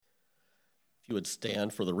You would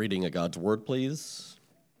stand for the reading of God's word, please.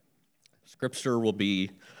 Scripture will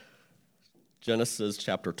be Genesis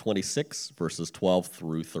chapter 26, verses 12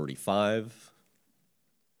 through 35.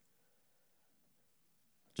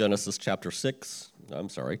 Genesis chapter 26,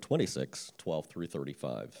 12 through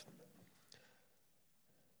 35.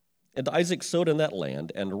 And Isaac sowed in that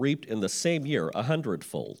land and reaped in the same year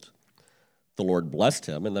 100-fold. The Lord blessed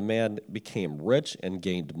him, and the man became rich and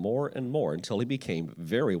gained more and more until he became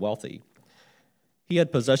very wealthy. He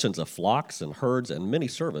had possessions of flocks and herds and many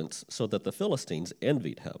servants, so that the Philistines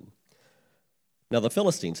envied him. Now the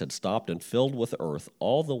Philistines had stopped and filled with earth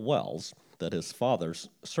all the wells that his father's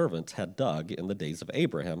servants had dug in the days of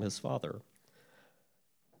Abraham his father.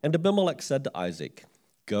 And Abimelech said to Isaac,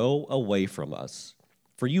 "Go away from us,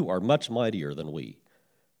 for you are much mightier than we."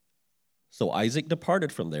 So Isaac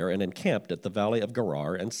departed from there and encamped at the valley of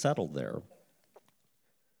Gerar and settled there.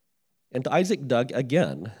 And Isaac dug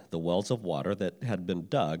again the wells of water that had been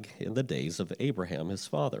dug in the days of Abraham his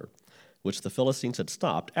father, which the Philistines had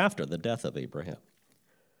stopped after the death of Abraham.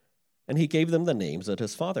 And he gave them the names that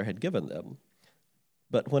his father had given them.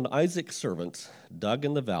 But when Isaac's servants dug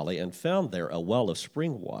in the valley and found there a well of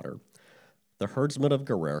spring water, the herdsmen of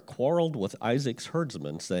Gerar quarreled with Isaac's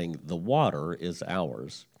herdsmen, saying, "The water is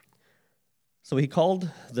ours." So he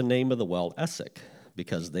called the name of the well Esek,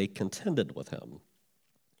 because they contended with him.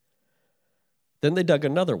 Then they dug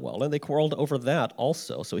another well, and they quarreled over that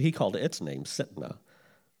also, so he called its name Sitnah.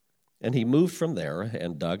 And he moved from there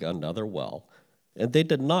and dug another well, and they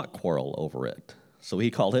did not quarrel over it. So he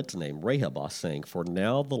called its name Rehoboth, saying, "For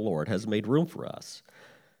now the Lord has made room for us,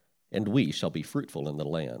 and we shall be fruitful in the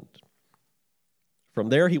land." From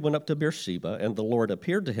there he went up to Beersheba, and the Lord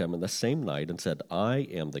appeared to him in the same night and said, "I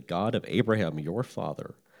am the God of Abraham your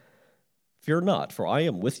father. Fear not, for I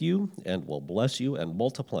am with you, and will bless you and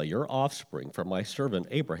multiply your offspring for my servant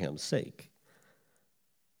Abraham's sake."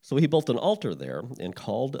 So he built an altar there and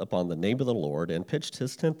called upon the name of the Lord and pitched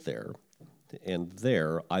his tent there. And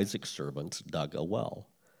there Isaac's servants dug a well.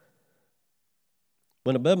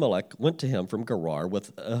 When Abimelech went to him from Gerar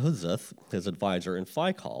with Ahuzzath, his advisor, and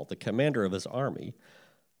Phicol, the commander of his army,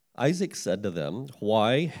 Isaac said to them,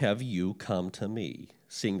 "Why have you come to me,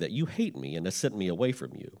 seeing that you hate me and have sent me away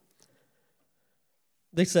from you?"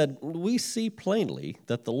 They said, "We see plainly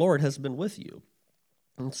that the Lord has been with you."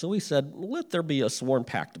 And so he said, "Let there be a sworn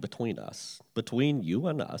pact between us, between you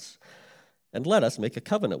and us, and let us make a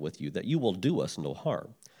covenant with you that you will do us no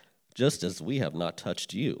harm, just as we have not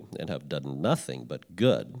touched you and have done nothing but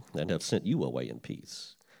good and have sent you away in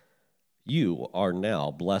peace. You are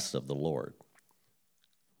now blessed of the Lord."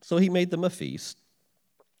 So he made them a feast,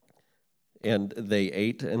 and they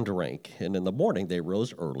ate and drank, and in the morning they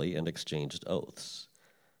rose early and exchanged oaths.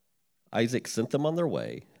 Isaac sent them on their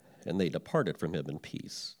way, and they departed from him in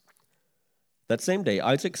peace. That same day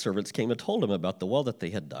Isaac's servants came and told him about the well that they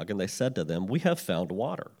had dug, and they said to them, "We have found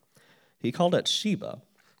water." He called it Sheba.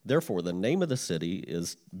 Therefore the name of the city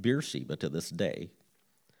is Beersheba to this day.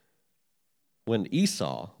 When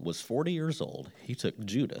Esau was 40 years old, he took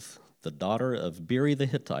Judith, the daughter of Beeri the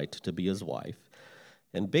Hittite, to be his wife,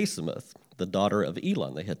 and Basemath, the daughter of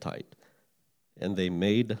Elon the Hittite, and they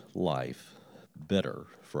made life bitter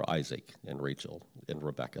for Isaac and Rachel and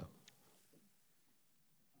Rebekah.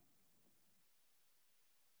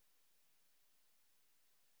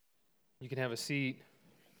 You can have a seat.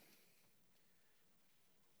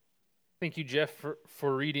 Thank you, Jeff,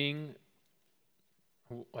 for reading.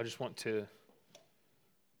 I just want to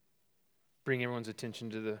bring everyone's attention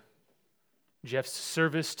to Jeff's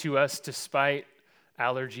service to us despite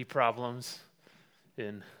allergy problems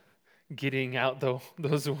in getting out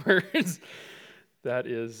those words.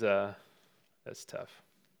 That's tough.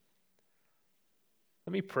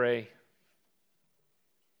 Let me pray.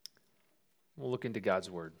 We'll look into God's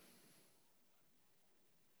word.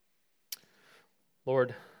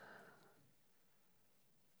 Lord,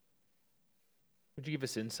 would you give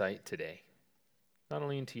us insight today, not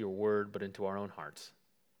only into your word, but into our own hearts?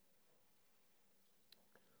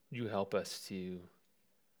 Would you help us to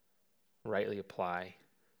rightly apply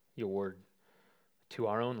your word to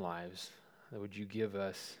our own lives? Would you give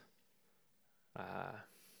us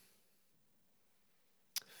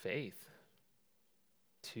faith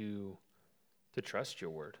to trust your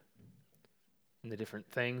word and the different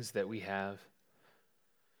things that we have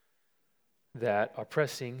that are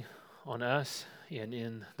pressing on us and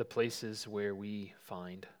in the places where we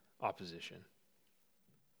find opposition.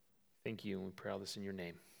 Thank you, and we pray all this in your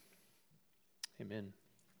name. Amen.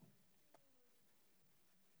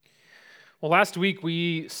 Well, last week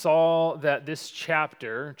we saw that this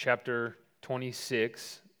chapter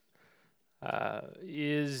 26,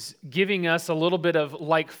 is giving us a little bit of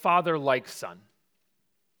like father, like son.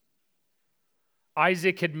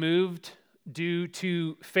 Isaac had moved due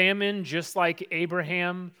to famine, just like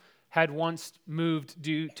Abraham had once moved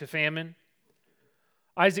due to famine.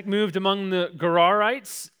 Isaac moved among the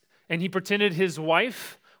Gerarites, and he pretended his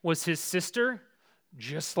wife was his sister,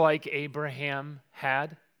 just like Abraham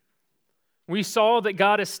had. We saw that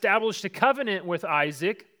God established a covenant with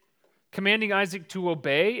Isaac, commanding Isaac to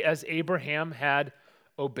obey as Abraham had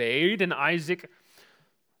obeyed, and Isaac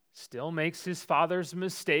still makes his father's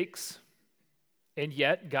mistakes, and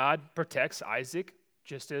yet God protects Isaac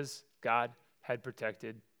just as God had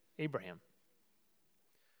protected Abraham.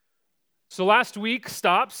 So last week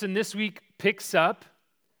stops and this week picks up,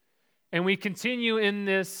 and we continue in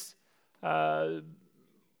this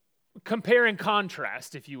compare and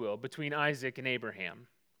contrast, if you will, between Isaac and Abraham.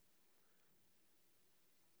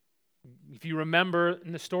 If you remember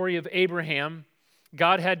in the story of Abraham,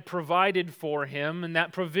 God had provided for him, and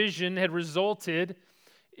that provision had resulted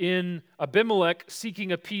in Abimelech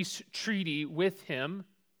seeking a peace treaty with him.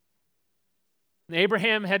 And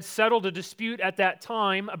Abraham had settled a dispute at that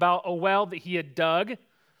time about a well that he had dug.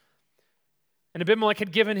 And Abimelech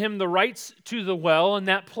had given him the rights to the well, and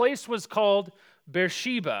that place was called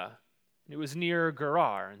Beersheba. It was near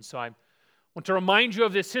Gerar. And so I want to remind you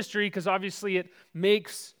of this history because obviously it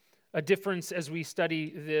makes a difference as we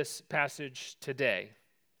study this passage today.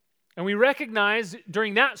 And we recognize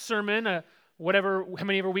during that sermon, how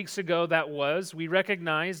many ever weeks ago that was, we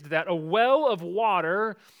recognized that a well of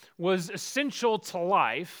water was essential to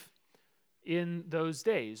life in those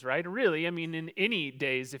days, right? Really, I mean, in any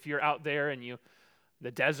days, if you're out there and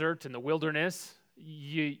the desert and the wilderness,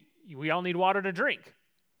 we all need water to drink.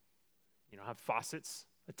 You know, have faucets,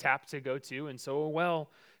 a tap to go to, and so a well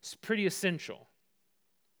is pretty essential.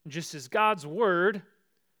 Just as God's word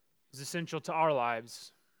is essential to our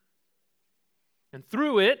lives. And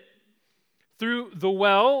through the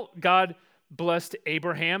well, God blessed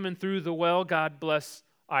Abraham, and through the well, God blessed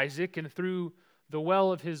Isaac, and through the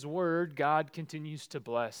well of his word, God continues to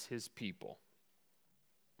bless his people.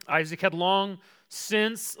 Isaac had long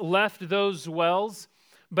since left those wells,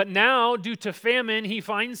 but now, due to famine, he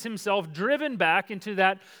finds himself driven back into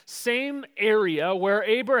that same area where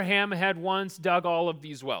Abraham had once dug all of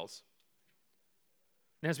these wells.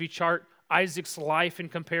 And as we chart Isaac's life in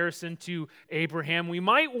comparison to Abraham, we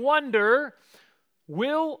might wonder,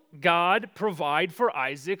 will God provide for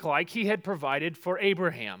Isaac like he had provided for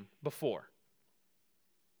Abraham before?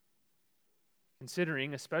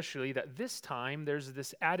 Considering especially that this time there's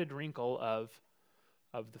this added wrinkle of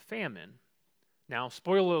the famine. Now,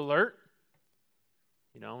 spoiler alert,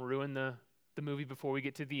 ruin the movie before we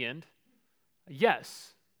get to the end.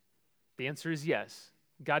 Yes, the answer is yes.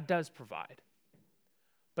 God does provide,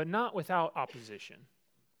 but not without opposition.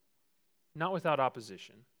 Not without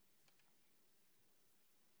opposition.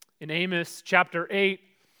 In Amos chapter 8,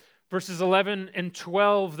 verses 11 and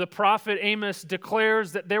 12, the prophet Amos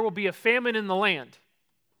declares that there will be a famine in the land.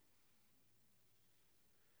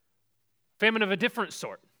 Famine of a different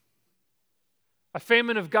sort. A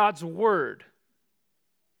famine of God's word.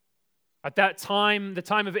 At that time, the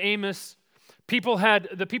time of Amos,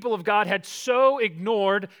 the people of God had so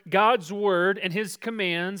ignored God's word and his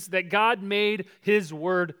commands that God made his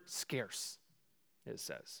word scarce, it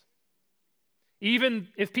says. Even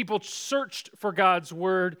if people searched for God's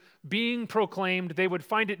word being proclaimed, they would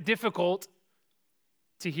find it difficult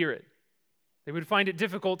to hear it. They would find it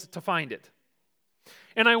difficult to find it.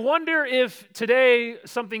 And I wonder if today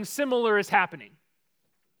something similar is happening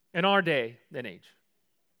in our day and age.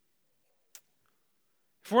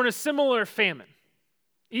 If we're in a similar famine,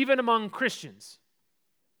 even among Christians,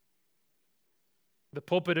 the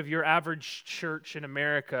pulpit of your average church in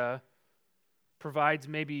America provides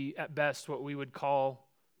maybe at best what we would call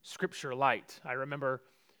scripture light. I remember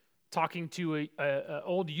talking to an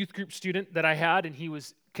old youth group student that I had, and he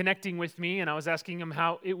was connecting with me, and I was asking him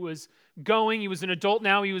how it was going. He was an adult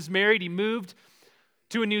now. He was married. He moved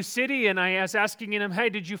to a new city, and I was asking him, hey,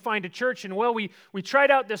 did you find a church? And well, we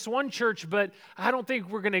tried out this one church, but I don't think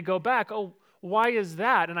we're going to go back. Oh, why is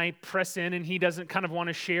that? And I press in, and he doesn't kind of want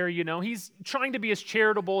to share, He's trying to be as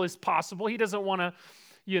charitable as possible. He doesn't want to,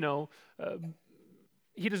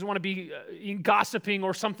 he doesn't want to be gossiping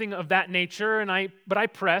or something of that nature. But I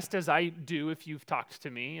pressed, as I do if you've talked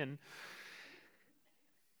to me, and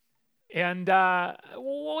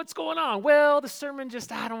what's going on? Well, the sermon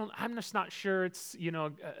I'm just not sure it's,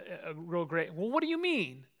 a real great. Well, what do you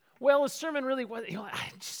mean? Well, the sermon really was,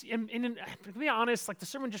 to be honest, the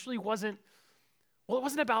sermon just really wasn't, it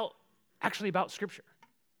wasn't actually about Scripture.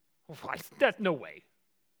 That's no way.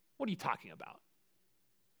 What are you talking about?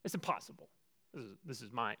 It's impossible. This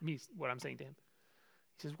is what I'm saying to him.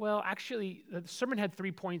 He says, well, actually, the sermon had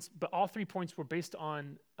 3 points, but all 3 points were based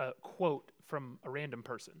on a quote from a random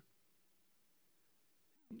person.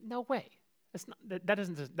 No way. That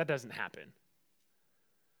doesn't happen.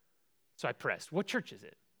 So I pressed, what church is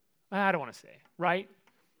it? I don't want to say, right?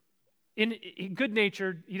 In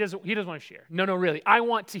good-natured, he doesn't want to share. No, really, I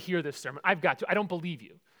want to hear this sermon. I've got to. I don't believe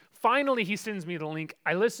you. Finally, he sends me the link.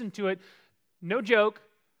 I listened to it. No joke.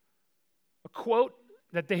 A quote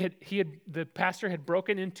that the pastor had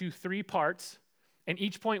broken into 3 parts, and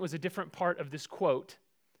each point was a different part of this quote.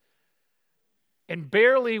 And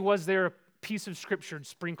barely was there a piece of scripture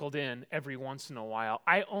sprinkled in every once in a while.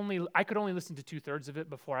 I could only listen to 2/3 of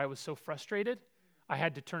it before I was so frustrated, I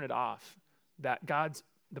had to turn it off. That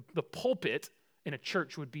the pulpit in a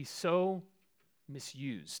church would be so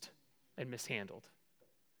misused and mishandled.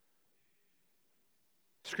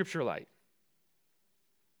 Scripture Light.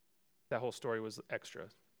 That whole story was extra.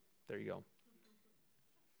 There you go.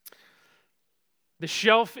 The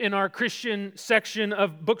shelf in our Christian section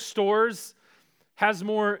of bookstores has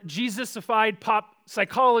more Jesus-ified pop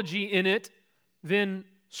psychology in it than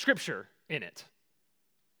Scripture in it.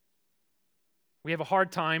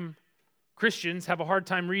 Christians have a hard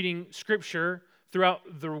time reading Scripture throughout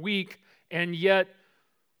the week, and yet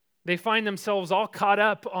they find themselves all caught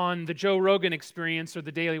up on the Joe Rogan Experience or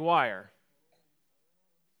the Daily Wire.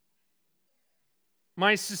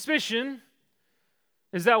 My suspicion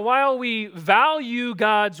is that while we value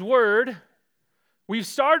God's Word, we've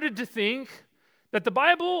started to think that the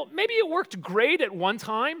Bible, maybe it worked great at one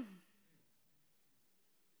time.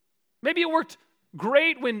 Maybe it worked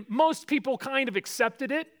great when most people kind of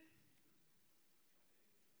accepted it.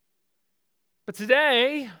 But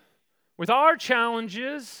today, with our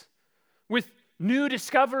challenges, with new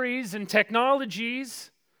discoveries and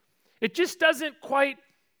technologies, it just doesn't quite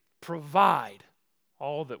provide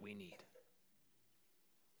all that we need.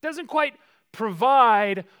 It doesn't quite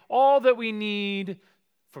provide all that we need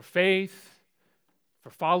for faith,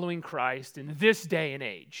 for following Christ in this day and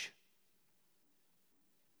age.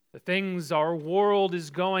 The things our world is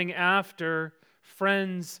going after,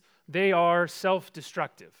 friends, they are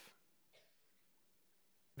self-destructive.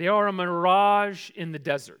 They are a mirage in the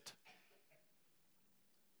desert.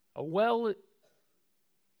 A well,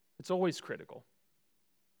 it's always critical.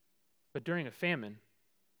 But during a famine,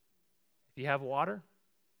 if you have water,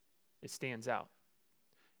 it stands out.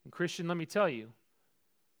 And Christian, let me tell you,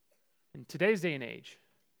 in today's day and age,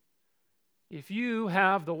 if you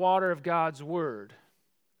have the water of God's Word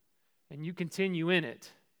and you continue in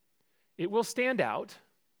it, it will stand out,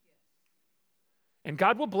 and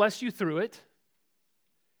God will bless you through it,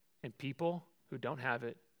 and people who don't have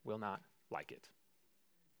it will not like it.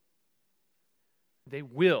 They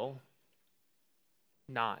will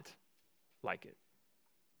not like it.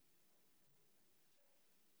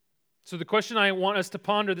 So the question I want us to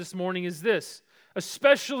ponder this morning is this: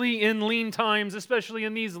 especially in lean times, especially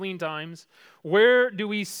in these lean times, where do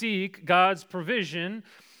we seek God's provision?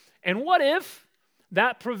 And what if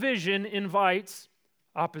that provision invites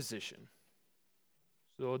opposition?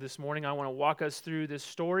 So this morning I want to walk us through this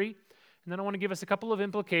story, and then I want to give us a couple of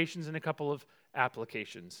implications and a couple of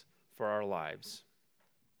applications for our lives.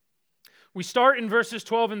 We start in verses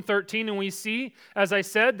 12 and 13, and we see, as I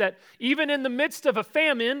said, that even in the midst of a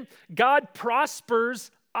famine, God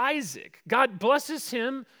prospers Isaac. God blesses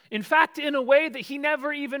him, in fact, in a way that he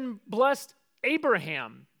never even blessed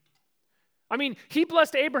Abraham. I mean, he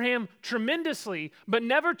blessed Abraham tremendously, but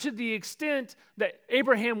never to the extent that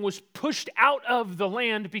Abraham was pushed out of the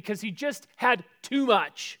land because he just had too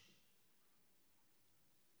much.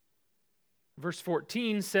 Verse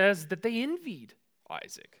 14 says that they envied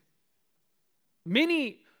Isaac.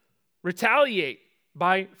 Many retaliate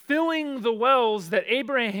by filling the wells that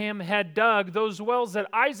Abraham had dug, those wells that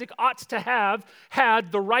Isaac ought to have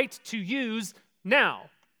had the right to use now.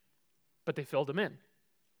 But they filled them in.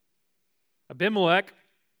 Abimelech,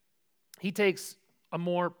 he takes a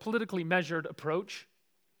more politically measured approach.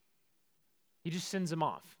 He just sends him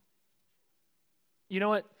off. You know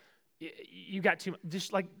what? You got too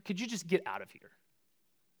much. Could you just get out of here?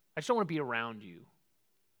 I just don't want to be around you.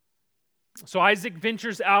 So Isaac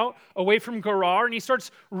ventures out away from Gerar, and he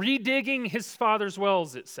starts redigging his father's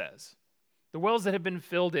wells, it says. The wells that have been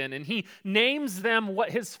filled in. And he names them what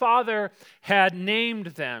his father had named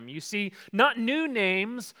them. You see, not new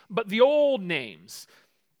names, but the old names.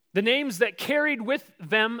 The names that carried with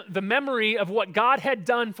them the memory of what God had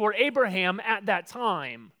done for Abraham at that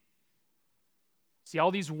time. See,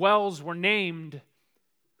 all these wells were named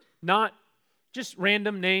not just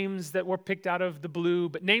random names that were picked out of the blue,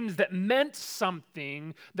 but names that meant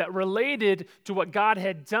something, that related to what God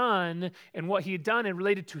had done, and what he had done and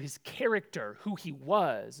related to his character, who he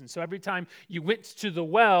was. And so every time you went to the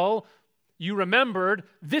well, you remembered,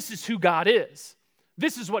 this is who God is.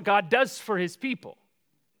 This is what God does for his people.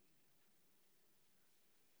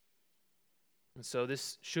 And so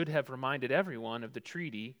this should have reminded everyone of the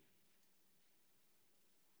treaty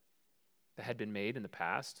that had been made in the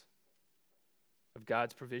past, of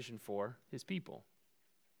God's provision for his people.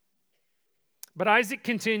 But Isaac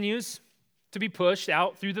continues to be pushed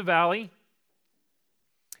out through the valley,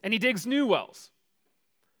 and he digs new wells.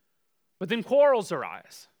 But then quarrels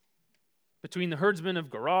arise between the herdsmen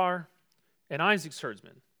of Gerar and Isaac's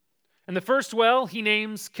herdsmen. And the first well he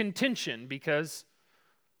names Contention because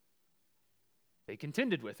they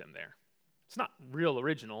contended with him there. It's not real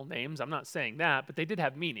original names, I'm not saying that, but they did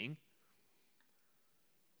have meaning.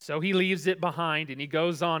 So he leaves it behind and he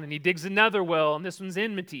goes on and he digs another well, and this one's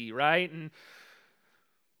Enmity, right? And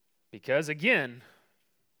because again,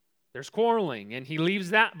 there's quarreling, and he leaves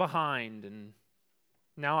that behind. And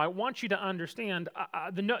now I want you to understand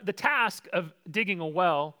the task of digging a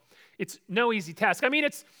well, it's no easy task. I mean,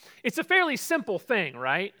 it's a fairly simple thing,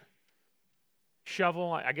 right?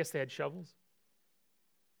 Shovel, I guess they had shovels.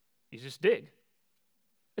 You just dig.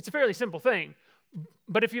 It's a fairly simple thing.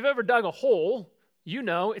 But if you've ever dug a hole, you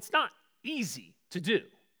know it's not easy to do.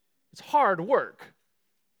 It's hard work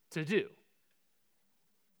to do.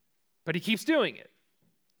 But he keeps doing it.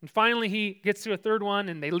 And finally he gets to a third one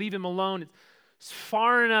and they leave him alone. It's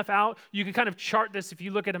far enough out. You can kind of chart this. If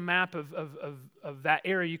you look at a map of that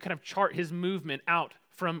area, you kind of chart his movement out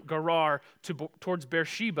from Gerar towards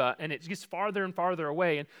Beersheba, and it gets farther and farther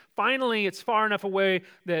away. And finally it's far enough away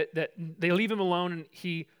that they leave him alone, and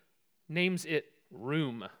he names it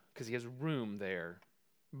Room, because he has room there.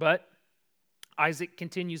 But Isaac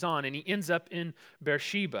continues on, and he ends up in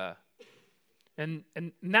Beersheba. And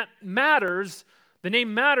that matters. The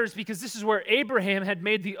name matters because this is where Abraham had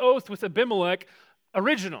made the oath with Abimelech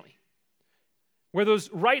originally, where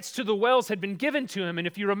those rights to the wells had been given to him. And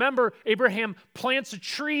if you remember, Abraham plants a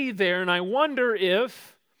tree there, and I wonder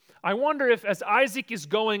if as Isaac is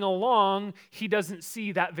going along, he doesn't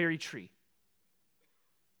see that very tree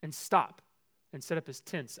and stop and set up his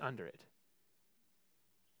tents under it.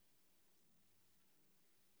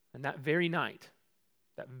 And that very night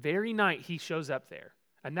he shows up there.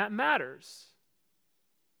 And that matters.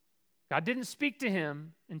 God didn't speak to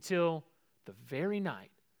him until the very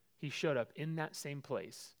night he showed up in that same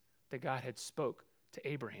place that God had spoke to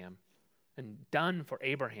Abraham and done for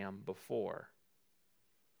Abraham before.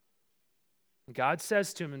 God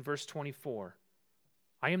says to him in verse 24,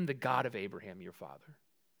 I am the God of Abraham, your father.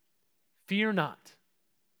 Fear not,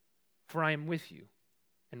 for I am with you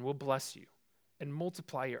and will bless you and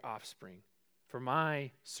multiply your offspring for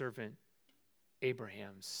my servant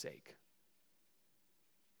Abraham's sake.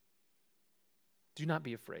 Do not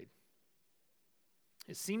be afraid.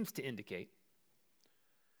 It seems to indicate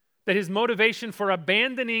that his motivation for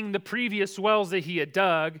abandoning the previous wells that he had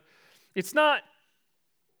dug, it's not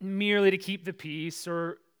merely to keep the peace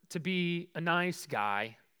or to be a nice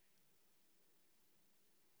guy,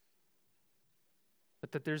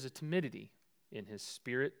 but that there's a timidity in his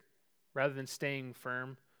spirit rather than staying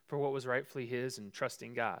firm for what was rightfully his and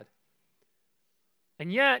trusting God.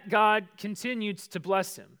 And yet, God continued to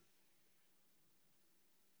bless him.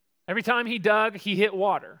 Every time he dug, he hit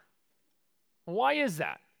water. Why is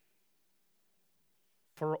that?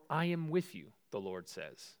 For I am with you, the Lord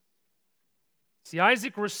says. See,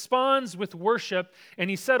 Isaac responds with worship, and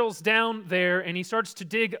he settles down there, and he starts to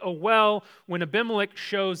dig a well when Abimelech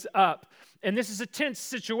shows up. And this is a tense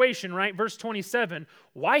situation, right? Verse 27,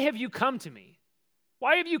 why have you come to me?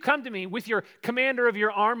 Why have you come to me with your commander of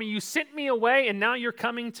your army? You sent me away, and now you're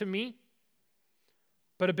coming to me?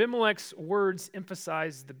 But Abimelech's words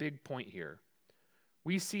emphasize the big point here.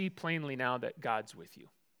 We see plainly now that God's with you.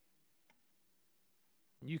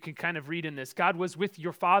 You can kind of read in this, God was with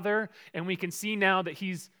your father, and we can see now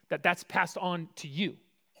that that's passed on to you.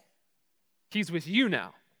 He's with you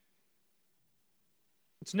now.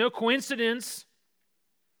 It's no coincidence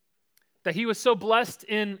that he was so blessed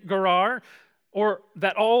in Gerar, or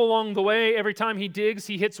that all along the way, every time he digs,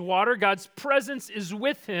 he hits water. God's presence is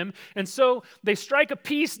with him. And so they strike a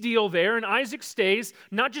peace deal there, and Isaac stays,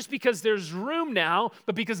 not just because there's room now,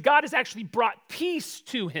 but because God has actually brought peace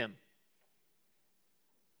to him.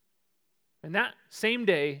 And that same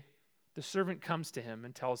day, the servant comes to him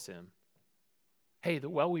and tells him, hey, the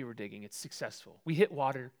well we were digging, it's successful. We hit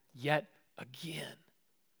water yet again.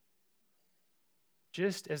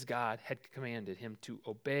 Just as God had commanded him to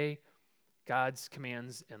obey God's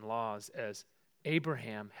commands and laws as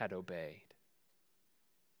Abraham had obeyed.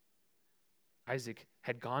 Isaac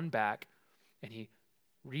had gone back and he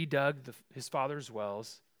redug his father's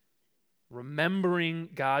wells, remembering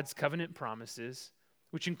God's covenant promises,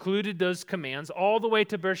 which included those commands all the way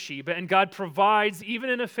to Beersheba, and God provides even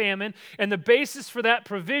in a famine, and the basis for that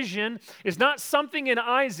provision is not something in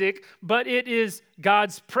Isaac, but it is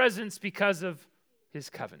God's presence because of his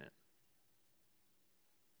covenant.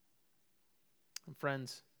 And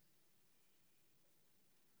friends,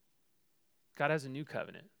 God has a new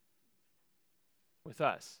covenant with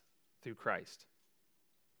us through Christ.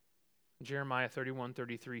 Jeremiah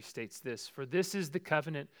 31:33 states this, "For this is the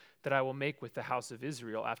covenant that I will make with the house of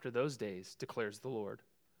Israel after those days, declares the Lord.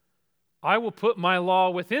 I will put my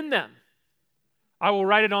law within them. I will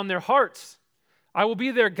write it on their hearts. I will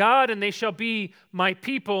be their God, and they shall be my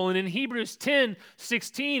people." And in Hebrews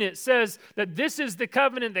 10:16, it says that this is the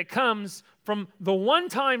covenant that comes from the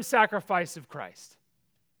one-time sacrifice of Christ.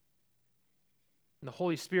 And the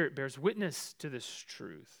Holy Spirit bears witness to this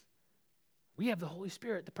truth. We have the Holy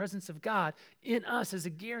Spirit, the presence of God in us as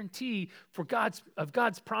a guarantee for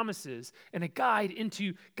God's promises and a guide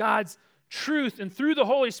into God's truth. And through the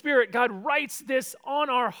Holy Spirit, God writes this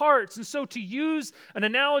on our hearts. And so to use an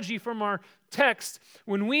analogy from our text,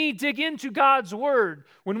 when we dig into God's word,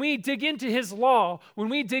 when we dig into his law, when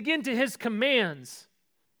we dig into his commands,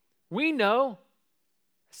 we know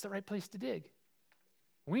it's the right place to dig.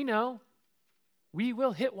 We know we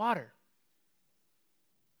will hit water.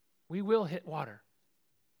 We will hit water.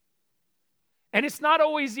 And it's not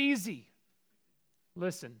always easy.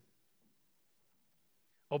 Listen,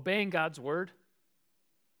 obeying God's word,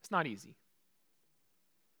 it's not easy.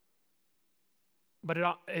 But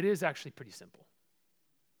it is actually pretty simple.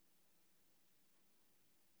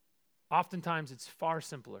 Oftentimes, it's far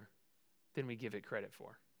simpler than we give it credit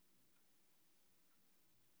for.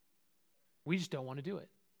 We just don't want to do it.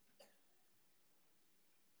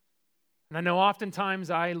 And I know oftentimes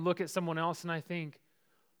I look at someone else and I think,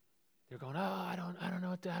 they're going, I don't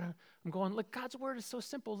know what to, I'm going, look, God's word is so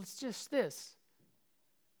simple, it's just this.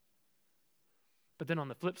 But then on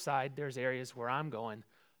the flip side, there's areas where I'm going,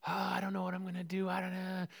 I don't know what I'm going to do, I don't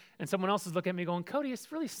know. And someone else is looking at me going, Cody, it's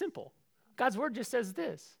really simple. God's word just says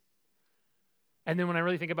this. And then when I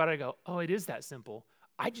really think about it, I go, oh, it is that simple.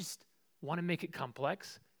 I just want to make it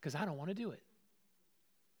complex because I don't want to do it.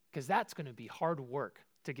 Because that's going to be hard work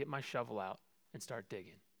to get my shovel out and start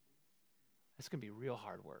digging. It's going to be real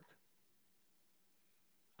hard work.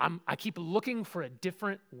 I keep looking for a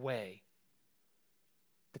different way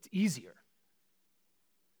that's easier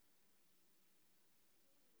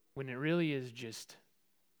when it really is just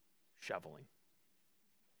shoveling.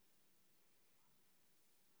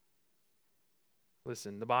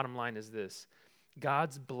 Listen, the bottom line is this: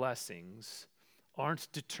 God's blessings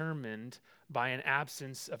aren't determined by an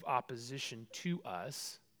absence of opposition to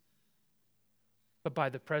us, but by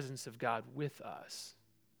the presence of God with us.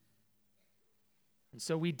 And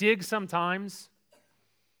so we dig sometimes,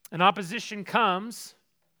 and opposition comes,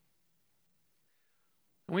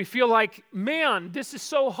 and we feel like, man, this is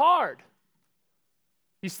so hard.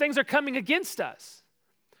 These things are coming against us.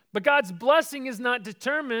 But God's blessing is not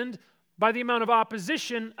determined by the amount of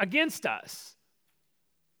opposition against us.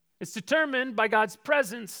 It's determined by God's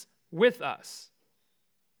presence with us.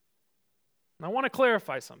 And I want to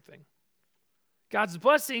clarify something. God's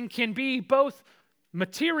blessing can be both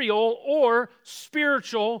material or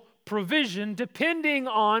spiritual provision, depending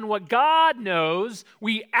on what God knows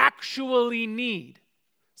we actually need.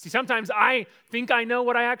 See, sometimes I think I know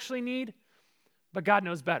what I actually need, but God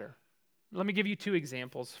knows better. Let me give you two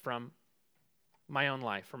examples from my own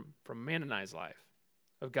life, from Man and I's life,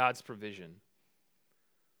 of God's provision.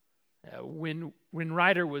 When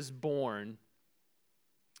Ryder was born,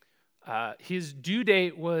 his due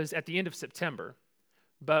date was at the end of September,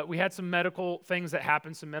 but we had some medical things that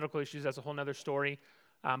happened, some medical issues. That's a whole other story.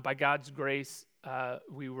 By God's grace,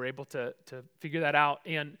 we were able to figure that out.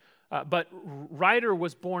 But Ryder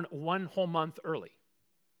was born 1 whole month early.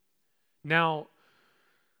 Now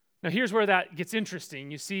here's where that gets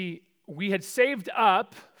interesting. You see, we had saved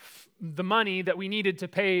up the money that we needed to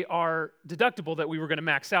pay our deductible that we were going to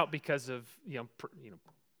max out because of,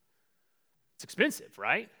 it's expensive,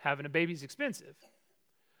 right? Having a baby is expensive.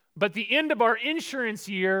 But the end of our insurance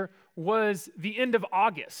year was the end of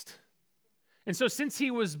August. And so since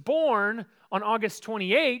he was born on August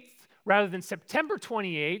 28th rather than September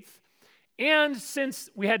 28th, and since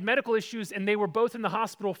we had medical issues and they were both in the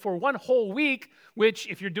hospital for 1 whole week, which,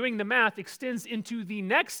 if you're doing the math, extends into the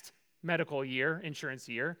next medical year, insurance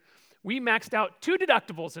year, we maxed out 2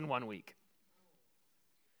 deductibles in 1 week.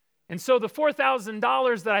 And so the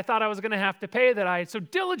 $4,000 that I thought I was going to have to pay that I had so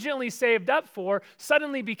diligently saved up for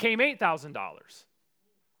suddenly became $8,000.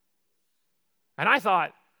 And I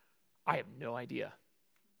thought, I have no idea.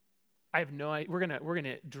 I have no idea. We're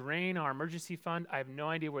gonna drain our emergency fund. I have no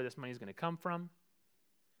idea where this money is going to come from.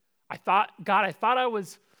 I thought I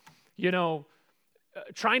was,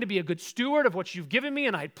 trying to be a good steward of what you've given me,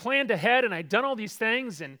 and I had planned ahead, and I'd done all these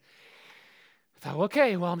things, and I thought,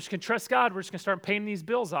 okay, well, I'm just going to trust God. We're just going to start paying these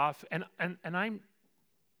bills off. And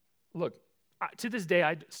to this day,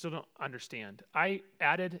 I still don't understand. I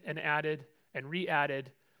added and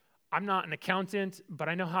re-added. I'm not an accountant, but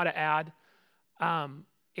I know how to add.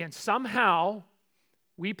 And somehow,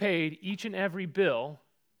 we paid each and every bill,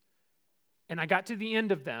 and I got to the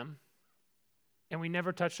end of them, and we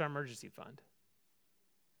never touched our emergency fund.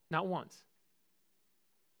 Not once.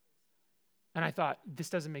 And I thought, this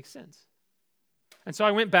doesn't make sense. And so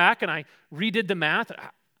I went back and I redid the math.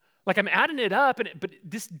 Like I'm adding it up, but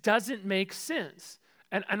this doesn't make sense.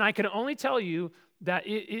 And I can only tell you that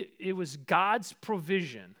it was God's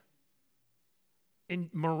provision in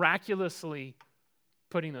miraculously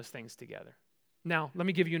putting those things together. Now, let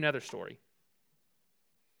me give you another story.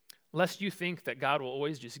 Lest you think that God will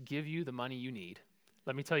always just give you the money you need,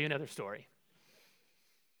 let me tell you another story.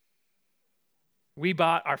 We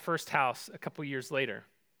bought our first house a couple years later.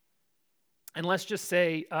 And let's just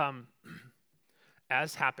say,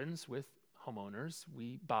 as happens with homeowners,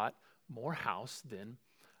 we bought more house than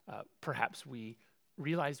perhaps we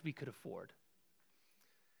realized we could afford.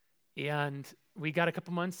 And we got a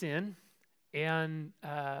couple months in, and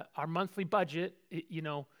our monthly budget, it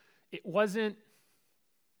wasn't,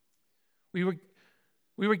 we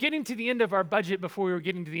were getting to the end of our budget before we were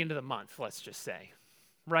getting to the end of the month, let's just say,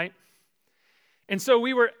 right? And so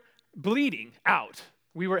we were bleeding out.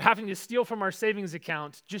 We were having to steal from our savings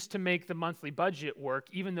account just to make the monthly budget work,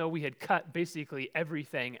 even though we had cut basically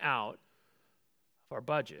everything out of our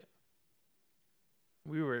budget.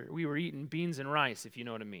 We were eating beans and rice, if you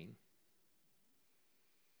know what I mean.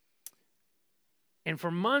 And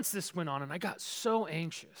for months this went on, and I got so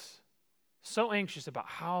anxious about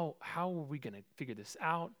how are we going to figure this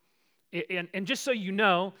out. And just so you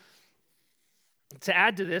know, to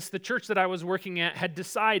add to this, the church that I was working at had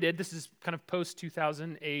decided, this is kind of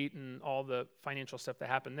post-2008 and all the financial stuff that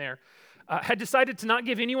happened there, had decided to not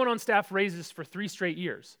give anyone on staff raises for 3 straight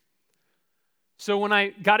years. So when I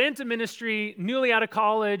got into ministry, newly out of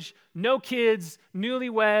college, no kids,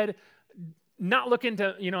 newlywed, not looking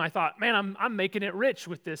to, I thought, man, I'm making it rich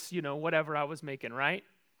with this, whatever I was making, right?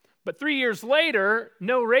 But 3 years later,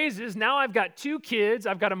 no raises. Now I've got 2 kids.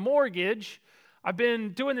 I've got a mortgage. I've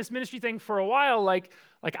been doing this ministry thing for a while, like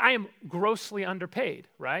I am grossly underpaid,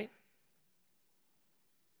 right?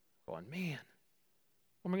 Going, man,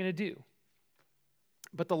 what am I going to do?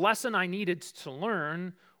 But the lesson I needed to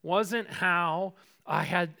learn wasn't how I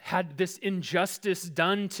had this injustice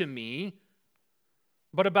done to me,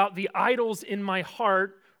 but about the idols in my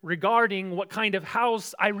heart regarding what kind of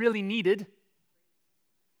house I really needed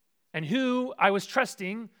and who I was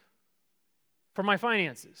trusting for my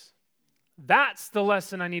finances. That's the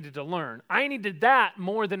lesson I needed to learn. I needed that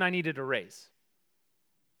more than I needed a raise.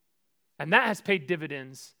 And that has paid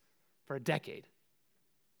dividends for a decade.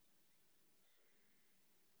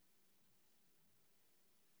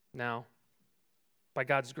 Now, by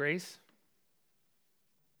God's grace,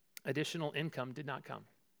 additional income did not come.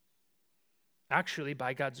 Actually,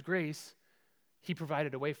 by God's grace, He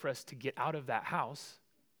provided a way for us to get out of that house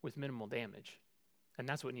with minimal damage. And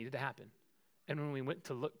that's what needed to happen. And when we went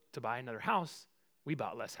to look to buy another house, we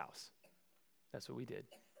bought less house. That's what we did.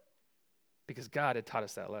 Because God had taught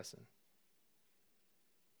us that lesson.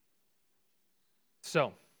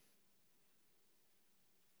 So,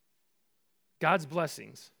 God's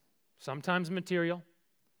blessings, sometimes material,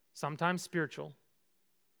 sometimes spiritual,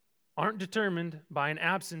 aren't determined by an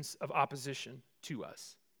absence of opposition to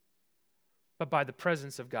us, but by the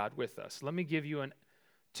presence of God with us. Let me give you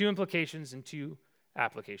 2 implications and 2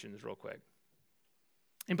 applications real quick.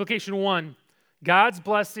 Implication 1, God's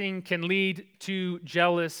blessing can lead to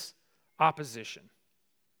jealous opposition.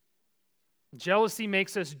 Jealousy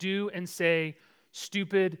makes us do and say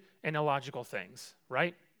stupid and illogical things,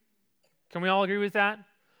 right? Can we all agree with that?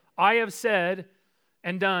 I have said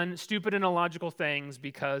and done stupid and illogical things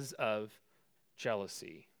because of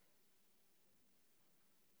jealousy.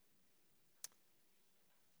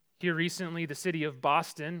 Here recently, the city of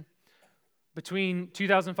Boston, between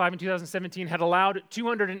 2005 and 2017, had allowed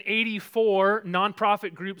 284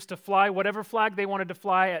 nonprofit groups to fly whatever flag they wanted to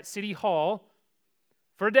fly at City Hall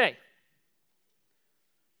for a day.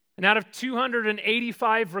 And out of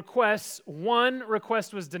 285 requests, one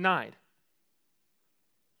request was denied.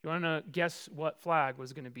 You want to guess what flag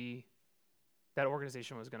was going to be, that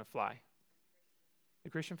organization was going to fly? The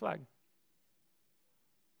Christian flag.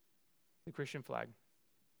 The Christian flag.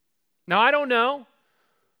 Now, I don't know.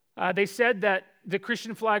 They said that the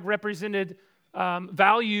Christian flag represented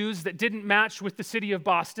values that didn't match with the city of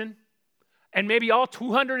Boston. And maybe all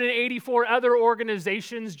 284 other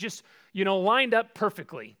organizations just, lined up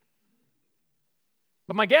perfectly.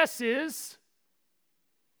 But my guess is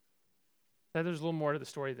that there's a little more to the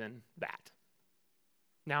story than that.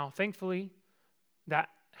 Now, thankfully, that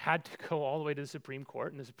had to go all the way to the Supreme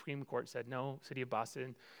Court, and the Supreme Court said, no, City of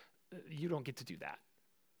Boston, you don't get to do that.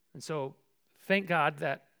 And so, thank God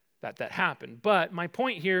that happened. But my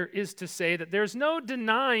point here is to say that there's no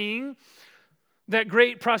denying that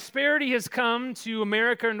great prosperity has come to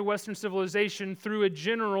America and to Western civilization through a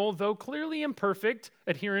general, though clearly imperfect,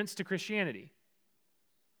 adherence to Christianity.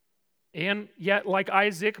 And yet, like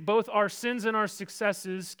Isaac, both our sins and our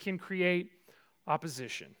successes can create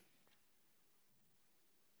opposition.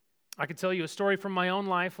 I could tell you a story from my own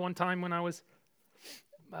life. One time when I was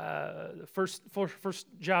first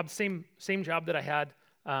job, same job that I had.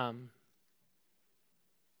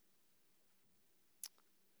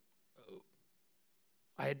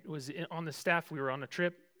 Was on the staff. We were on a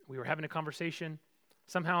trip. We were having a conversation.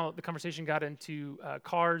 Somehow the conversation got into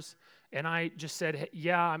cars, and I just said,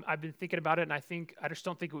 "Yeah, I've been thinking about it, and I just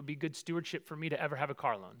don't think it would be good stewardship for me to ever have a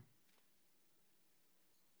car loan."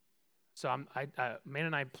 So Man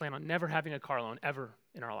and I plan on never having a car loan ever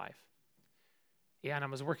in our life. Yeah, and I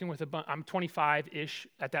was working with I'm 25-ish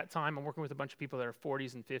at that time. I'm working with a bunch of people that are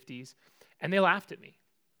 40s and 50s, and they laughed at me.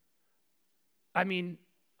 I mean,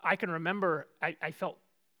 I can remember I felt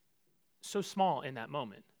so small in that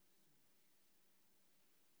moment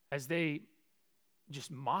as they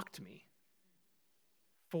just mocked me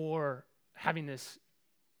for having this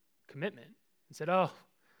commitment and said, oh,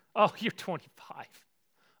 you're 25.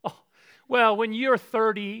 Oh, well, when you're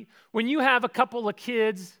 30, when you have a couple of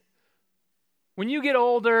kids, when you get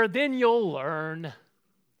older, then you'll learn.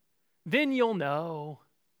 Then you'll know.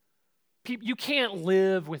 You can't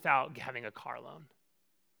live without having a car loan.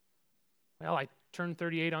 Well, I turned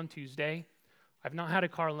 38 on Tuesday. I've not had a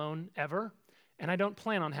car loan ever, and I don't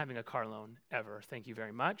plan on having a car loan ever. Thank you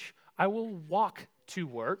very much. I will walk to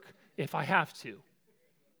work if I have to.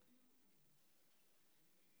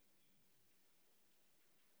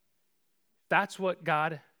 That's what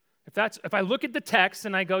God, if I look at the text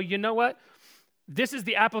and I go, you know what? This is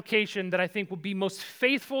the application that I think will be most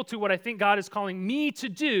faithful to what I think God is calling me to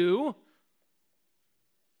do,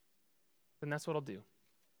 then that's what I'll do,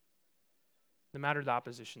 no matter the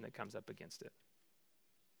opposition that comes up against it.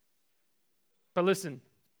 But listen,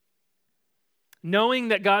 knowing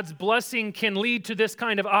that God's blessing can lead to this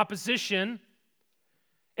kind of opposition,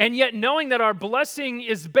 and yet knowing that our blessing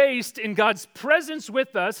is based in God's presence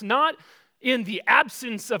with us, not in the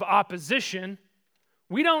absence of opposition,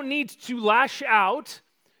 we don't need to lash out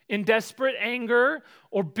in desperate anger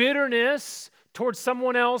or bitterness towards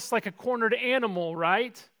someone else like a cornered animal,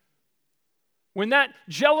 right? When that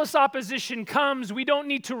jealous opposition comes, we don't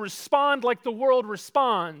need to respond like the world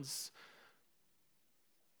responds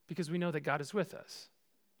because we know that God is with us.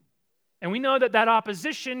 And we know that that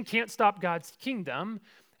opposition can't stop God's kingdom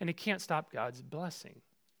and it can't stop God's blessing.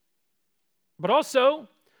 But also,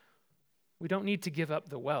 we don't need to give up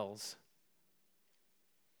the wells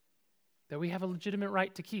that we have a legitimate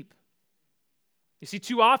right to keep. You see,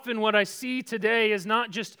 too often what I see today is not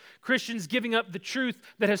just Christians giving up the truth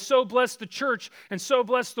that has so blessed the church and so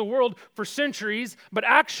blessed the world for centuries, but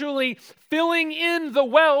actually filling in the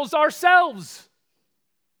wells ourselves.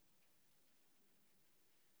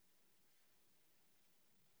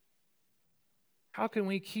 How can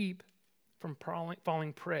we keep from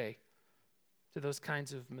falling prey to those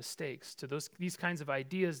kinds of mistakes, to these kinds of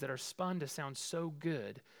ideas that are spun to sound so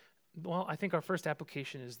good? Well, I think our first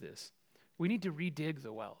application is this. We need to redig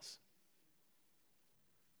the wells.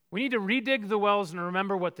 We need to redig the wells and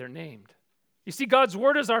remember what they're named. You see, God's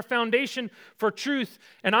word is our foundation for truth,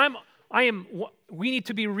 and we need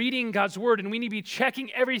to be reading God's word, and we need to be checking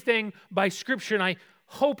everything by Scripture, and I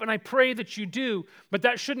hope and I pray that you do, but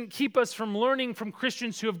that shouldn't keep us from learning from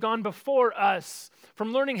Christians who have gone before us,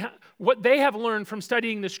 from learning what they have learned from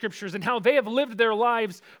studying the Scriptures and how they have lived their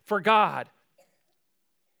lives for God.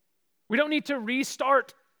 We don't need to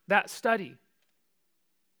restart that study.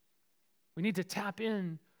 We need to tap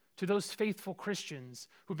in to those faithful Christians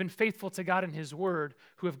who've been faithful to God and His Word,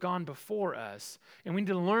 who have gone before us. And we need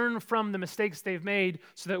to learn from the mistakes they've made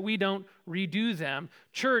so that we don't redo them.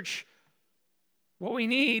 Church, What we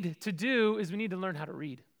need to do is we need to learn how to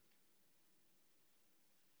read.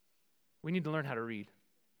 We need to learn how to read.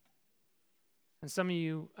 And some of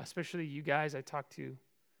you, especially you guys I talk to,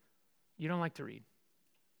 you don't like to read.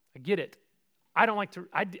 I get it. I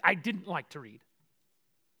didn't like to read.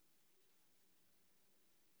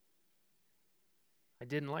 I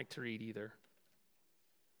didn't like to read either.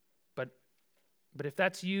 But if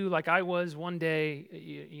that's you, like I was one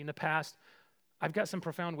day in the past, I've got some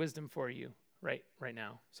profound wisdom for you right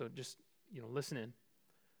now. So just, listen in.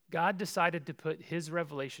 God decided to put his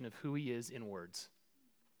revelation of who he is in words.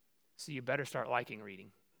 So you better start liking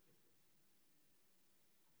reading.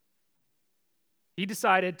 He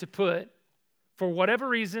decided to put, for whatever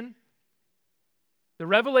reason, the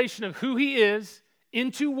revelation of who he is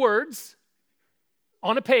into words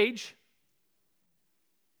on a page.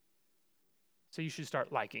 So you should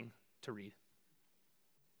start liking to read.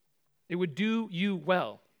 It would do you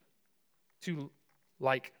well to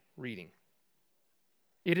like reading.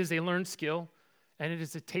 It is a learned skill, and it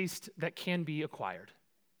is a taste that can be acquired.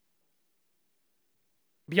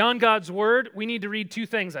 Beyond God's word, we need to read two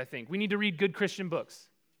things, I think. We need to read good Christian books.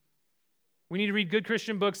 We need to read good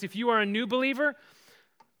Christian books. If you are a new believer,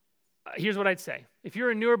 here's what I'd say. If you're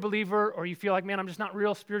a newer believer or you feel like, man, I'm just not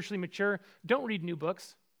real spiritually mature, don't read new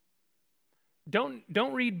books. Don't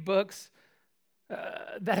read books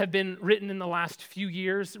that have been written in the last few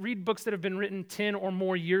years. Read books that have been written 10 or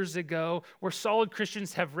more years ago, where solid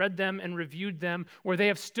Christians have read them and reviewed them, where they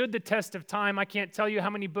have stood the test of time. I can't tell you how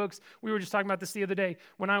many books, we were just talking about this the other day,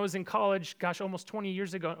 when I was in college, almost 20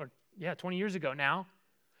 years ago, 20 years ago now,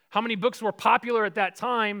 how many books were popular at that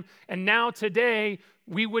time, and now today,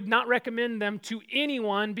 we would not recommend them to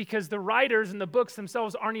anyone because the writers and the books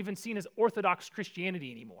themselves aren't even seen as Orthodox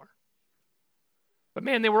Christianity anymore. But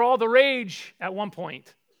man, they were all the rage at one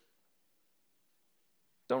point.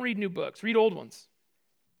 Don't read new books. Read old ones.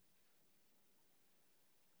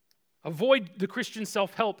 Avoid the Christian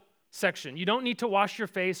self-help section. You don't need to wash your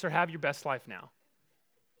face or have your best life now.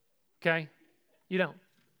 Okay? You don't.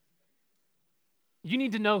 You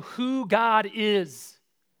need to know who God is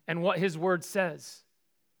and what his word says.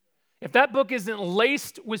 If that book isn't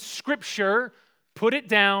laced with scripture, put it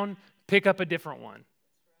down, pick up a different one.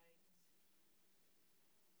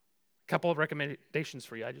 Couple of recommendations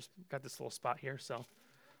for you. I just got this little spot here. So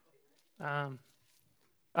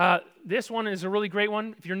this one is a really great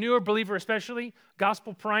one. If you're a newer believer especially,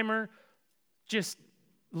 Gospel Primer, just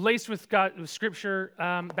laced with scripture.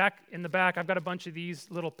 Back in the back, I've got a bunch of these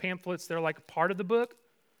little pamphlets. They're like part of the book,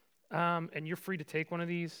 and you're free to take one of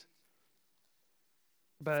these.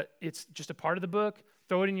 But it's just a part of the book.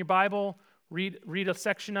 Throw it in your Bible. Read a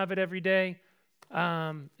section of it every day.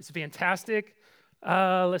 It's fantastic.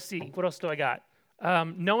 Let's see. What else do I got?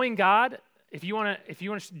 Knowing God. If you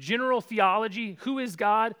want general theology, who is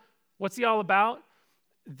God? What's he all about?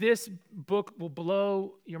 This book will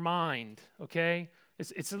blow your mind. Okay,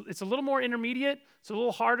 it's a little more intermediate. It's a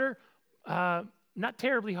little harder. Not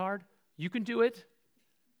terribly hard. You can do it,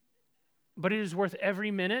 but it is worth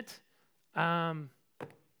every minute.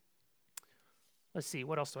 Let's see.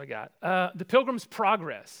 What else do I got? The Pilgrim's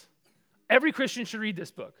Progress. Every Christian should read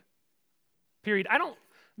this book. Period.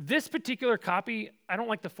 This particular copy, I don't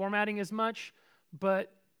like the formatting as much,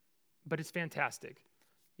 but it's fantastic.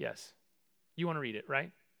 Yes. You want to read it,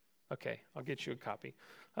 right? Okay, I'll get you a copy.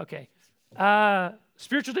 Okay.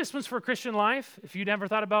 Spiritual Disciplines for a Christian Life. If you'd ever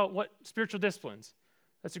thought about what spiritual disciplines,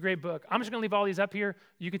 that's a great book. I'm just going to leave all these up here.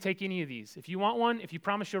 You can take any of these. If you want one, if you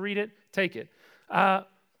promise you'll read it, take it.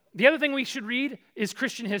 The other thing we should read is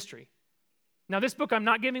Christian history. Now, this book I'm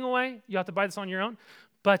not giving away. You have to buy this on your own.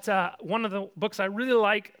 But one of the books I really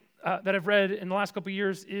like that I've read in the last couple of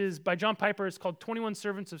years is by John Piper. It's called 21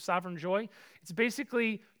 Servants of Sovereign Joy. It's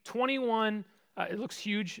basically 21, it looks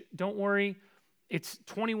huge, don't worry. It's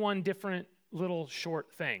 21 different little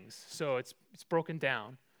short things. So it's broken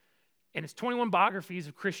down. And it's 21 biographies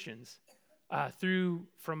of Christians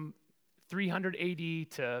from 300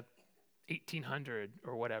 AD to 1800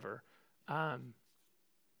 or whatever.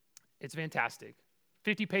 It's fantastic.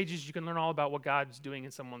 50 pages, you can learn all about what God's doing in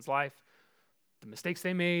someone's life, the mistakes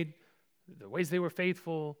they made, the ways they were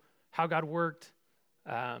faithful, how God worked.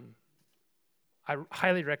 I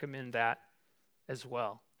highly recommend that as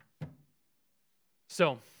well.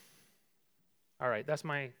 So, all right, that's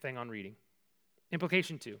my thing on reading.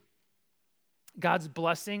 Implication 2. God's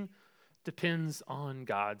blessing depends on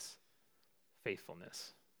God's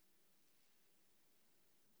faithfulness.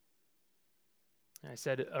 I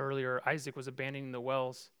said earlier, Isaac was abandoning the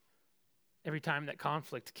wells every time that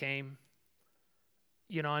conflict came.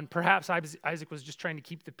 and perhaps Isaac was just trying to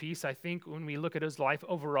keep the peace. I think when we look at his life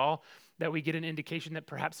overall, that we get an indication that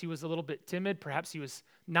perhaps he was a little bit timid. Perhaps he was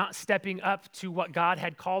not stepping up to what God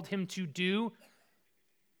had called him to do.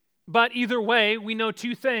 But either way, we know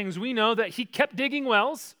two things. We know that he kept digging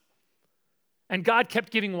wells and God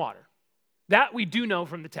kept giving water. That we do know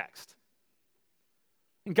from the text.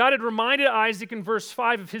 And God had reminded Isaac in verse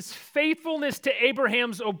 5 of his faithfulness to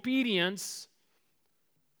Abraham's obedience,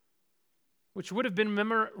 which would have been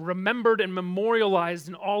remembered and memorialized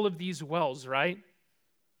in all of these wells, right?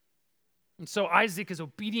 And so Isaac is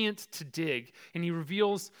obedient to dig, and he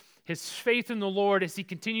reveals his faith in the Lord as he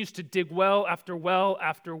continues to dig well after well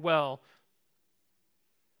after well.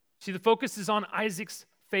 See, the focus is on Isaac's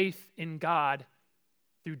faith in God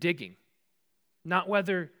through digging, not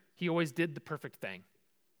whether he always did the perfect thing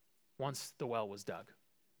once the well was dug.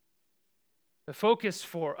 The focus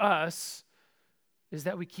for us is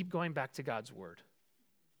that we keep going back to God's word.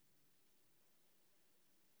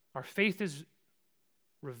 Our faith is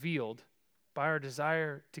revealed by our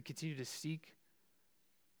desire to continue to seek,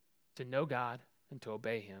 to know God, and to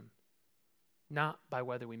obey him, not by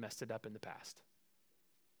whether we messed it up in the past.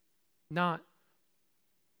 Not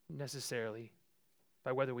necessarily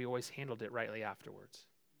by whether we always handled it rightly afterwards.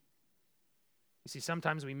 You see,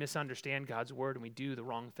 sometimes we misunderstand God's word and we do the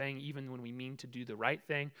wrong thing, even when we mean to do the right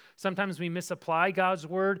thing. Sometimes we misapply God's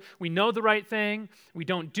word. We know the right thing, we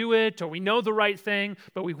don't do it, or we know the right thing,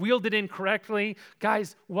 but we wield it incorrectly.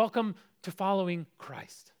 Guys, welcome to following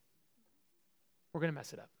Christ. We're going to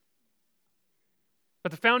mess it up.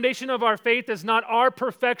 But the foundation of our faith is not our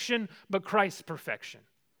perfection, but Christ's perfection.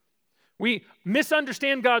 We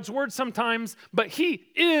misunderstand God's word sometimes, but he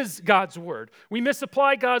is God's word. We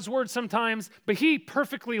misapply God's word sometimes, but he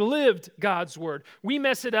perfectly lived God's word. We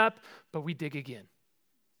mess it up, but we dig again.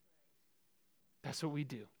 That's what we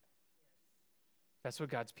do. That's what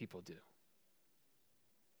God's people do.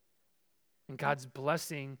 And God's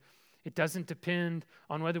blessing, it doesn't depend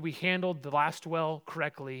on whether we handled the last well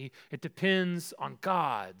correctly. It depends on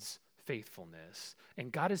God's faithfulness.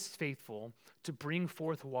 And God is faithful to bring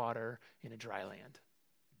forth water in a dry land.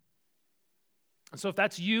 And so if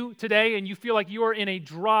that's you today and you feel like you are in a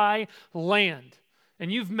dry land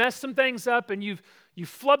and you've messed some things up and you've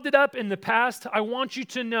flubbed it up in the past, I want you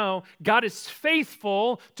to know God is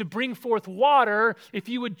faithful to bring forth water if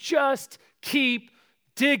you would just keep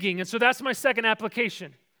digging. And so that's my second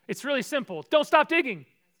application. It's really simple. Don't stop digging.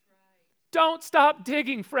 That's right. Don't stop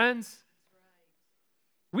digging, friends.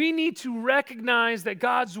 We need to recognize that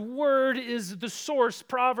God's word is the source.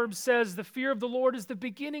 Proverbs says the fear of the Lord is the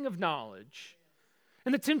beginning of knowledge.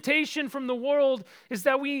 And the temptation from the world is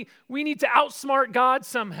that we need to outsmart God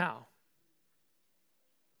somehow.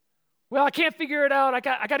 Well, I can't figure it out. I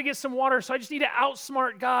got to get some water, so I just need to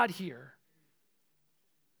outsmart God here.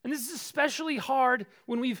 And this is especially hard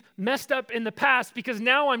when we've messed up in the past because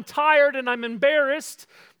now I'm tired and I'm embarrassed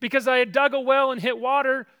because I had dug a well and hit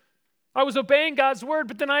water. I was obeying God's word,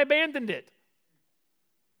 but then I abandoned it.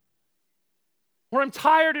 Or I'm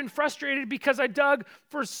tired and frustrated because I dug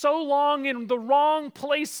for so long in the wrong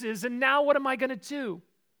places, and now what am I going to do?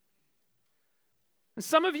 And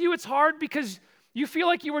some of you, it's hard because you feel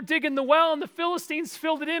like you were digging the well and the Philistines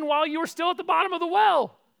filled it in while you were still at the bottom of the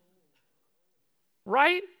well.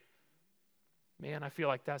 Right? Man, I feel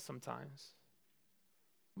like that sometimes.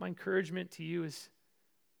 My encouragement to you is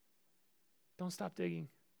don't stop digging.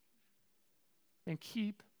 And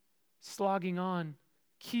keep slogging on.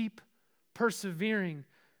 Keep persevering.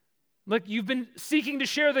 Look, you've been seeking to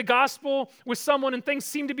share the gospel with someone and things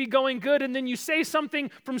seem to be going good, and then you say something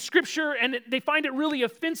from Scripture and they find it really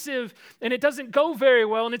offensive and it doesn't go very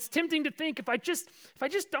well, and it's tempting to think if I just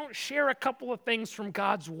don't share a couple of things from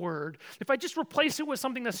God's word, if I just replace it with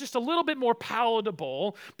something that's just a little bit more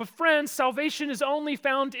palatable. But friends, salvation is only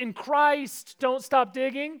found in Christ. Don't stop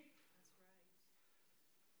digging.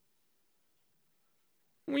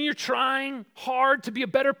 When you're trying hard to be a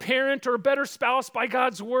better parent or a better spouse by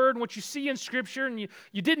God's word, and what you see in Scripture, and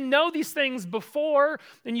you didn't know these things before,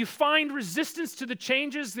 and you find resistance to the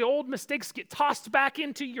changes, the old mistakes get tossed back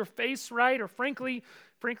into your face, right? Or frankly,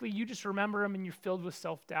 you just remember them and you're filled with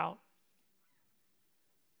self-doubt.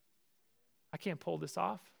 I can't pull this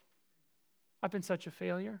off. I've been such a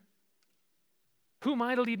failure. Who am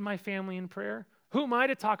I to lead my family in prayer? Who am I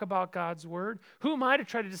to talk about God's word? Who am I to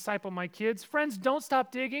try to disciple my kids? Friends, don't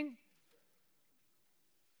stop digging.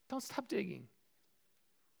 Don't stop digging.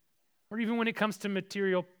 Or even when it comes to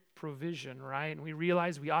material provision, right? And we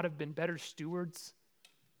realize we ought to have been better stewards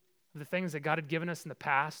of the things that God had given us in the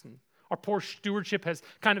past. And Our poor stewardship has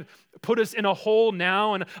kind of put us in a hole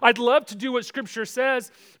now, and I'd love to do what Scripture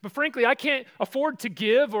says, but frankly, I can't afford to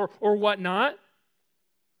give or whatnot.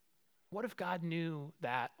 What if God knew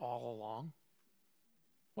that all along?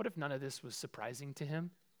 What if none of this was surprising to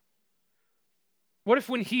him? What if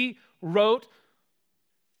when he wrote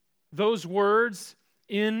those words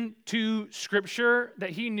into Scripture that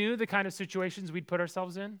he knew the kind of situations we'd put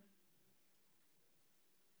ourselves in?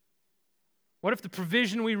 What if the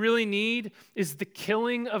provision we really need is the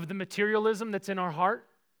killing of the materialism that's in our heart?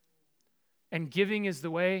 And giving is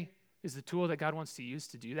the tool that God wants to use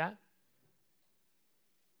to do that?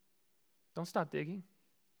 Don't stop digging.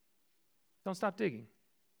 Don't stop digging.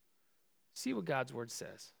 See what God's word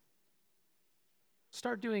says.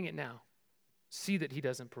 Start doing it now. See that he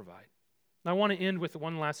doesn't provide. I want to end with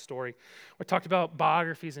one last story. We talked about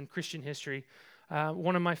biographies in Christian history.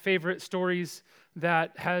 One of my favorite stories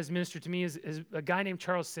that has ministered to me is a guy named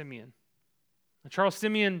Charles Simeon. Charles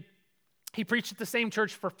Simeon, he preached at the same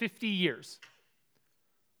church for 50 years.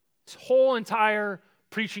 His whole entire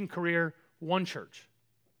preaching career, one church.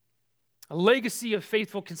 A legacy of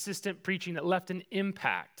faithful, consistent preaching that left an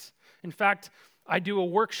impact. In fact, I do a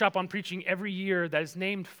workshop on preaching every year that is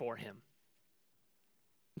named for him.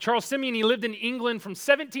 Charles Simeon, he lived in England from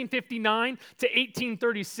 1759 to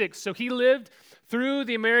 1836. So he lived through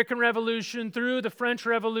the American Revolution, through the French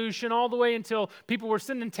Revolution, all the way until people were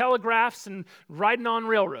sending telegraphs and riding on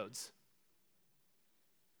railroads.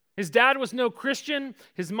 His dad was no Christian.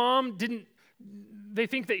 His mom they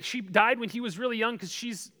think that she died when he was really young because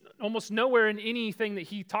she's almost nowhere in anything that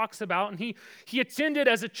he talks about. And he attended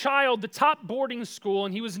as a child the top boarding school,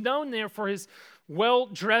 and he was known there for his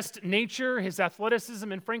well-dressed nature, his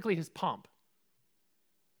athleticism, and frankly, his pomp.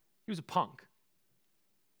 He was a punk.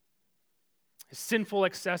 His sinful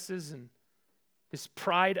excesses and his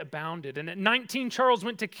pride abounded. And at 19, Charles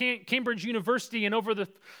went to Cambridge University, and over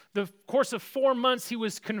the course of 4 months, he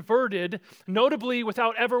was converted, notably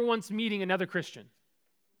without ever once meeting another Christian.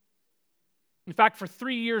 In fact, for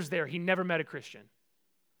 3 years there, he never met a Christian.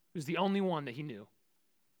 He was the only one that he knew.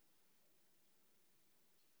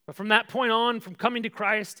 But from that point on, from coming to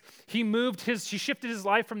Christ, he shifted his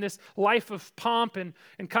life from this life of pomp and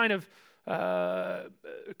kind of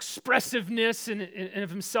expressive,ness and of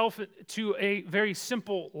himself to a very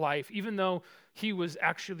simple life, even though he was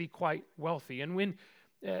actually quite wealthy. And when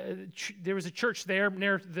there was a church there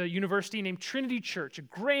near the university named Trinity Church, a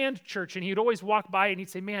grand church, and he would always walk by and he'd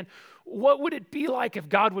say, man, what would it be like if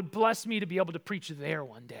God would bless me to be able to preach there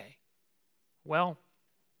one day? Well,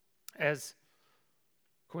 as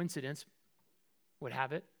coincidence would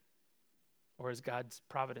have it, or as God's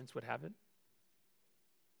providence would have it,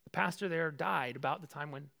 the pastor there died about the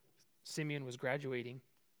time when Simeon was graduating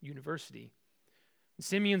university. And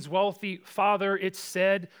Simeon's wealthy father, it's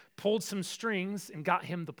said, pulled some strings and got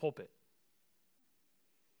him the pulpit.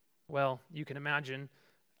 Well, you can imagine,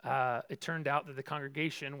 it turned out that the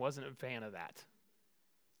congregation wasn't a fan of that,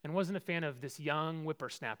 and wasn't a fan of this young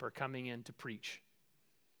whippersnapper coming in to preach.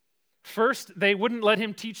 First, they wouldn't let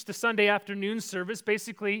him teach the Sunday afternoon service.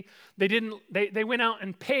 Basically, they went out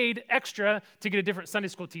and paid extra to get a different Sunday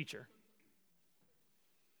school teacher.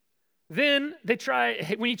 Then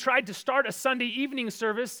when he tried to start a Sunday evening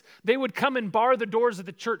service, they would come and bar the doors of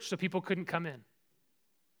the church so people couldn't come in.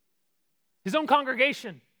 His own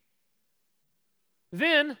congregation.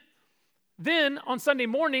 Then on Sunday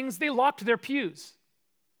mornings, they locked their pews.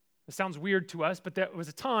 It sounds weird to us, but that was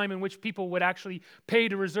a time in which people would actually pay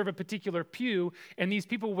to reserve a particular pew, and these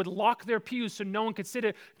people would lock their pews so no one could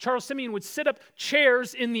sit. Charles Simeon would set up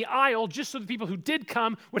chairs in the aisle just so the people who did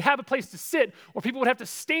come would have a place to sit, or people would have to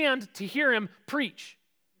stand to hear him preach.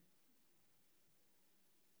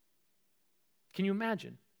 Can you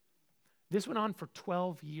imagine? This went on for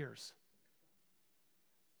 12 years.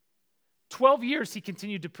 12 years he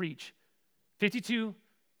continued to preach. 52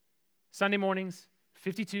 Sunday mornings,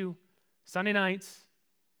 52 Sunday nights,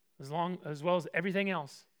 as well as everything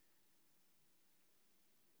else.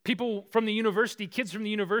 People from the university, kids from the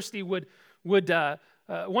university would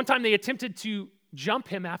one time they attempted to jump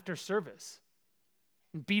him after service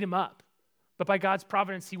and beat him up. But by God's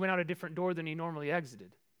providence, he went out a different door than he normally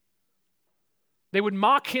exited. They would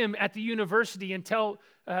mock him at the university and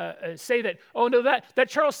say that, oh no, that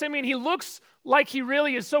Charles Simeon, he looks like he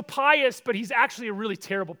really is so pious, but he's actually a really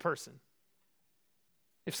terrible person.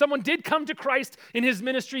 If someone did come to Christ in his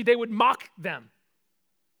ministry, they would mock them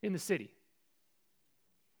in the city.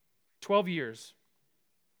 12 years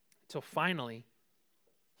until finally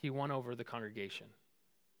he won over the congregation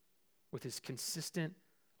with his consistent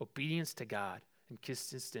obedience to God and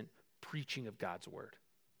consistent preaching of God's word.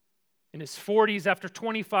 In his 40s, after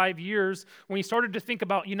 25 years, when he started to think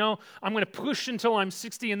about, I'm going to push until I'm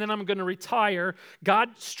 60 and then I'm going to retire, God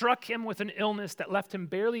struck him with an illness that left him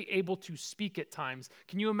barely able to speak at times.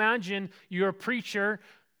 Can you imagine you're a preacher,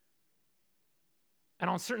 and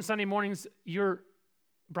on certain Sunday mornings, you're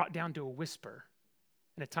brought down to a whisper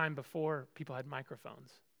in a time before people had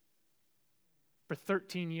microphones? For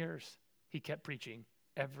 13 years, he kept preaching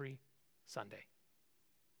every Sunday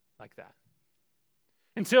like that.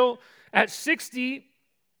 Until at 60,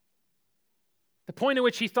 the point at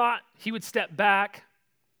which he thought he would step back,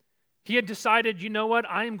 he had decided,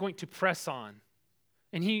 I am going to press on.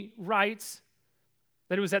 And he writes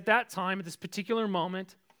that it was at that time, at this particular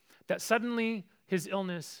moment, that suddenly his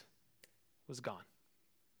illness was gone.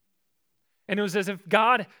 And it was as if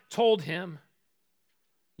God told him,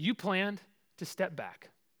 you planned to step back.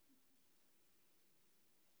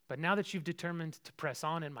 But now that you've determined to press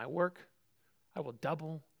on in my work, I will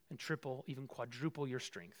double and triple, even quadruple your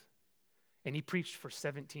strength. And he preached for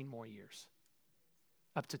 17 more years,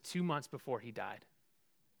 up to 2 months before he died.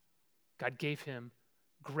 God gave him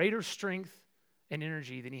greater strength and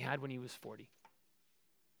energy than he had when he was 40.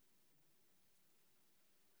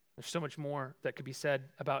 There's so much more that could be said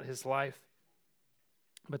about his life.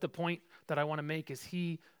 But the point that I want to make is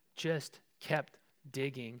he just kept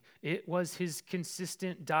digging. It was his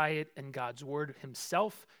consistent diet in God's word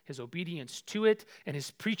himself, his obedience to it, and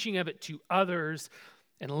his preaching of it to others,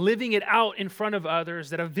 and living it out in front of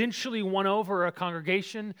others that eventually won over a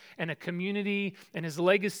congregation and a community, and his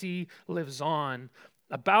legacy lives on.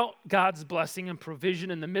 About God's blessing and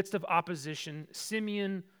provision in the midst of opposition,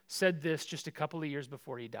 Simeon said this just a couple of years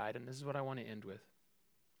before he died, and this is what I want to end with.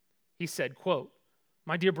 He said, quote,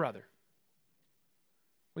 "My dear brother,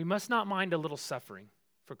 we must not mind a little suffering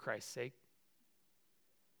for Christ's sake.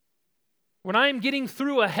 When I am getting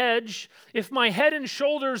through a hedge, if my head and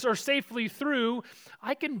shoulders are safely through,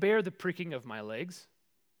 I can bear the pricking of my legs.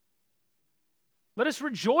 Let us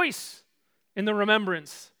rejoice in the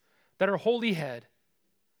remembrance that our holy head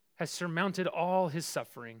has surmounted all his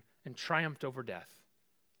suffering and triumphed over death.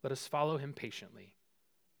 Let us follow him patiently.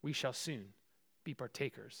 We shall soon be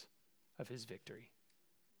partakers of his victory."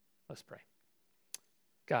 Let's pray.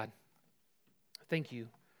 God, thank you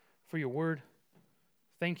for your word.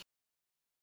 Thank you.